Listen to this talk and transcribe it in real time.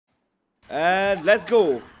And let's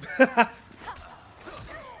go.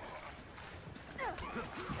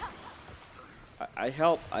 I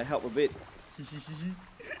help a bit.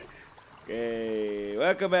 Okay,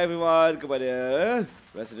 welcome back everyone kepada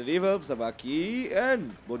Resident Evil bersama Aki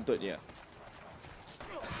and buntutnya.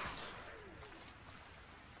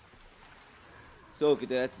 So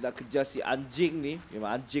kita nak kejar si anjing ni,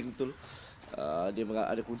 memang anjing betul. Dia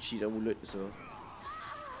ada kunci dalam mulut, so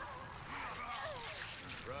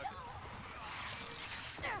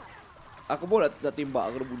aku pun nak tembak,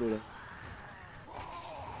 aku dah bunuh dah.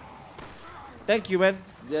 Thank you man,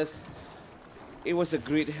 just it was a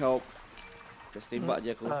great help. Just tembak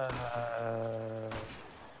je aku.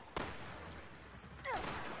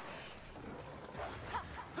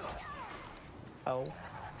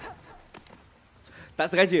 Tak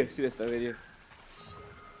sengaja, serius tak sengaja.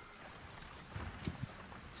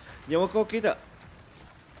 Nyawa kau okey tak?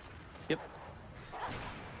 Yep.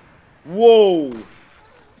 Wow.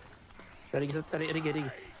 Tarik.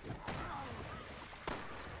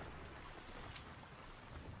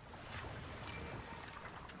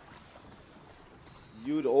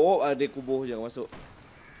 Oh, ada kubur, jangan masuk.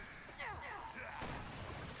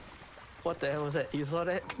 What the hell was that? You saw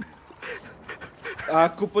that?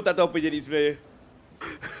 Aku pun tak tahu apa jadi sebenarnya.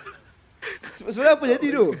 Sebenarnya apa jadi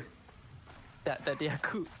tu? Tak, tadi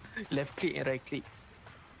aku left click and right click.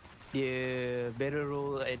 Dia barrel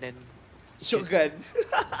roll and then shotgun.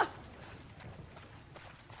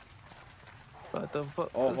 What the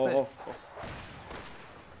fuck? Oh.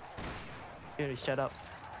 Here, shut up.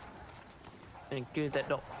 And kill that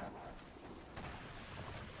dog.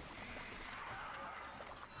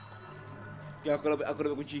 Ya, aku dapat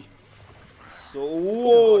kunci. So,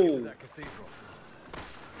 wow.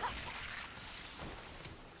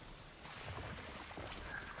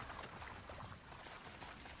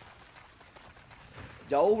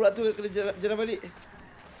 Jauh pula tu, kena jalan balik.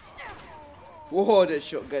 Wow, that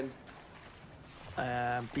shotgun.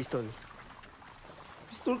 Pistol.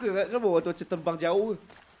 Pistol ke? Kenapa waktu macam terbang jauh ke?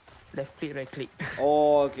 Left click, right click.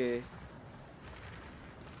 Oh, okay.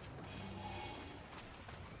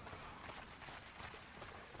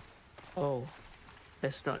 Oh,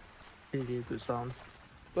 that's not really a good sound.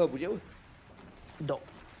 Apa bunyi apa? Dog.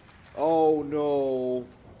 Oh no.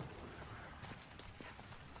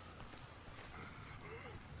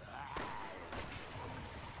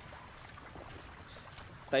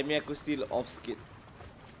 Timing aku still off sikit.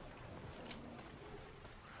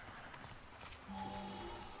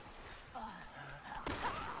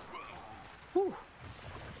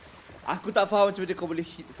 Aku tak faham macam mana kau boleh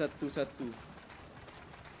hit satu-satu.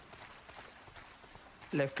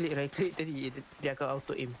 Left click, right click tadi dia akan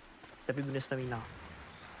auto aim. Tapi guna stamina.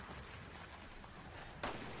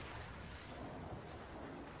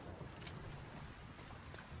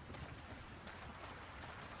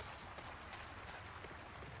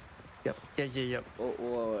 Yep.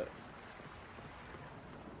 Oh.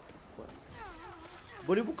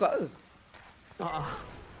 Boleh buka ke?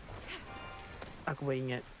 Aku baru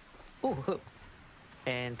ingat. Oh, herb.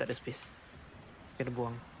 And tak ada space. Kena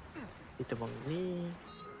buang. Kita buang ni.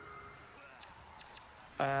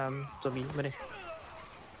 Zombie, mana?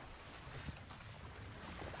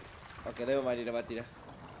 Okay, dah mati dah.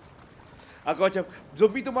 Aku macam,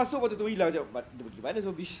 zombie tu masuk, lepas tu hilang macam, dia pergi mana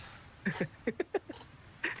zombie?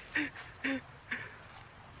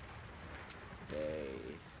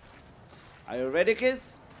 Okay. Are you ready,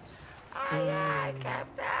 kids? Aye,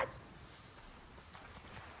 Captain.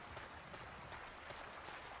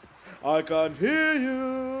 I can't hear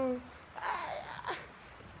you.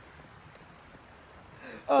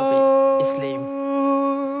 It's lame.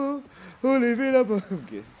 Who live in a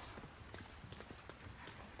okay.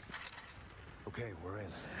 Okay, we're in.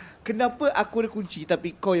 Kenapa aku ada kunci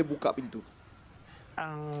tapi kau yang buka pintu?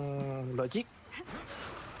 Logic.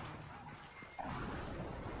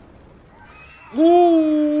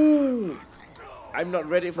 Ooh! I'm not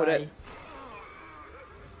ready for that.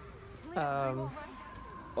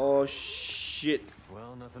 Oh shit.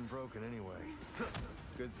 Well, nothing broken anyway.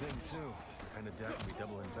 Good thing too. Kind of deck will be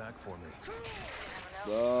doubling back for me.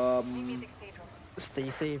 Stay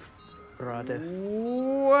safe, brother.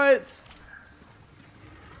 What?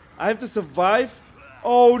 I have to survive?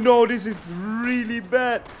 Oh no, this is really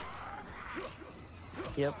bad.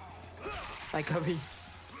 Yep. I coming.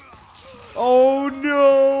 Oh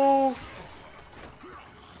no!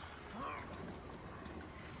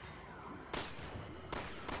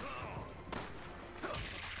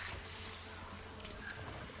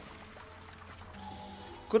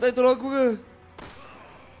 Kau tak tolong aku ke?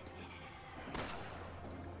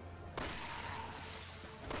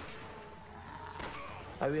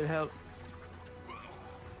 I will help.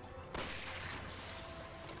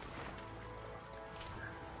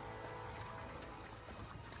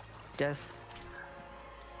 Just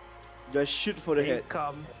shoot for the head.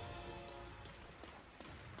 come.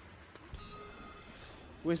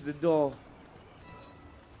 Where's the door?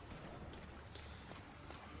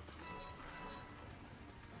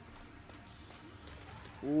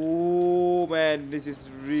 Oh man, this is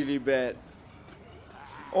really bad.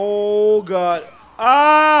 Oh god.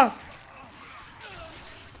 Ah!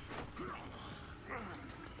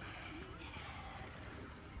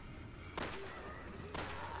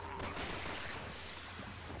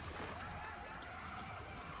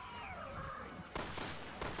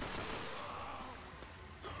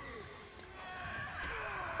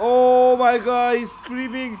 Oh my god, he's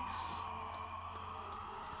screaming.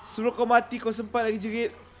 Suruh kau mati, kau sempat lagi jerit.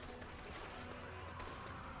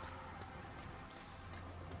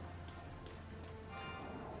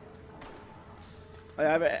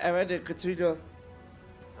 I'm at the cathedral.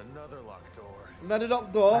 Another locked door. Another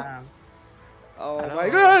locked door. Oh hello. my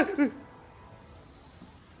god.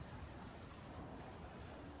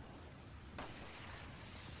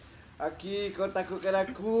 Aki, kau takutkan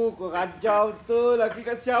aku. Kau rajau betul. Aki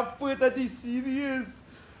kat siapa tadi? Serius.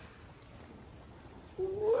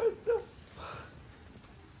 What the fuck?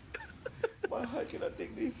 My heart cannot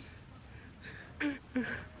take this.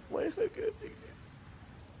 My heart cannot take this.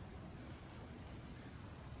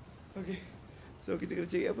 Okay. So kita kena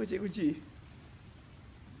cari apa? Cari kunci.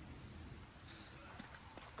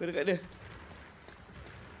 Kau dekat dia.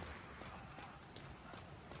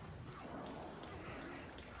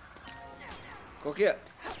 Kau okey tak?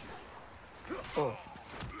 Oh,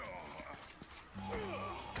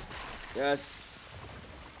 Yes.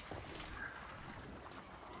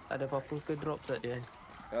 ada apa-apa ke drop tak dia?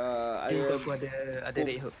 Ada. Aku ada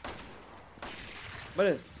red hook.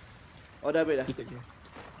 Mana? Oh dah ambil dah. Ikut je.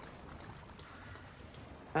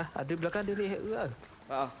 Ada belakang ada red hook ke?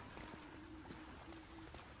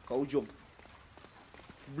 Kat ujung.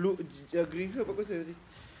 Blue, green herb aku rasa tadi.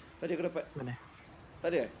 Tadi aku dapat. Mana? Tak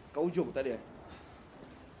ada Kat ujung tak ada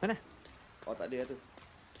Mana? Oh tak ada tu.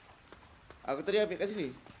 Aku tadi ambil kat sini.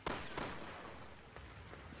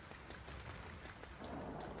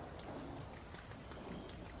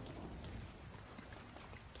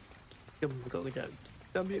 Jom buka kejap.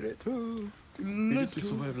 Ambil red hook. Let's To go.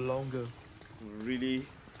 survive longer. Really?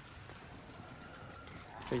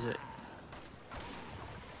 Where is it?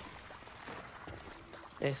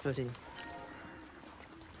 Sebelah sini.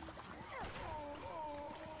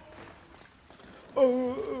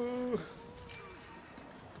 Oh.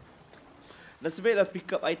 Nasib baiklah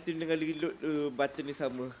pick up item dengan reload button ni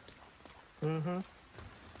sama.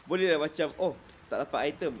 Boleh lah macam, oh tak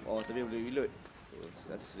dapat item. Oh tapi boleh reload. So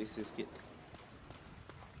dah selesa sikit.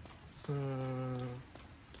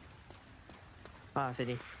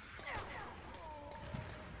 Sini.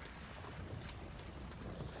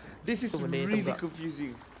 This is Tu benda really tembak.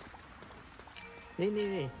 confusing.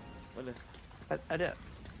 Ni. Mana? Ada.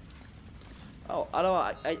 Oh,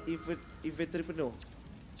 alamak, inventory penuh.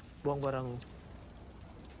 Buang barang.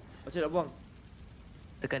 Macam nak buang?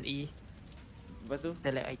 Tekan E. Lepas tu?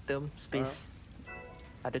 Select item. Space.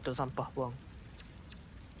 Ada tong sampah buang.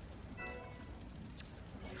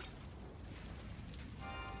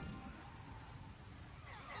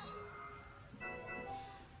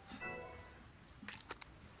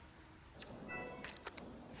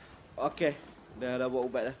 Okay. Dah buat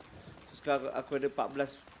ubat dah. So, sekarang aku ada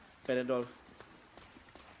 14 Panadol.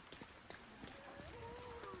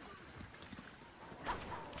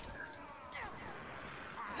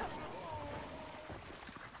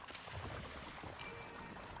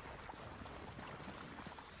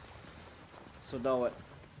 So now what?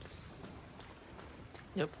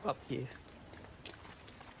 Yep, up here.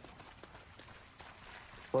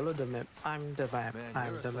 Follow the map. I'm the map. Man,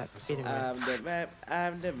 I'm you're the a map. sight for Anyway.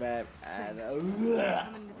 I'm the map. And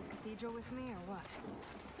Coming to this cathedral with me or what?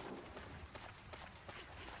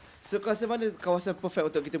 so kau rasa mana kawasan perfect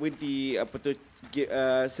untuk kita berhenti apa tu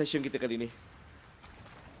session kita kali ni?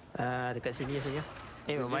 Dekat sini saja.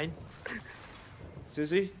 Sini? Main.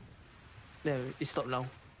 Seriously? No, it stop now.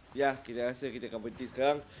 Ya, kita rasa kita akan berhenti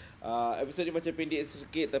sekarang. Episod ni macam pendek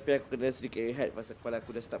sikit tapi aku kena sedikit rehat pasal kepala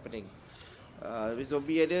aku dah start pening. Tapi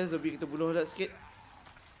zombie ada, zombie kita bunuh dah sikit.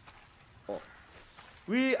 Oh.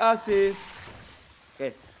 We are safe.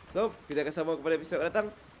 Okay, so kita akan sambung kepada episod akan datang.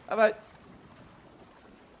 Bye-bye.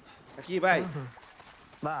 Kaki, bye.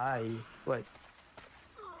 Bye. What?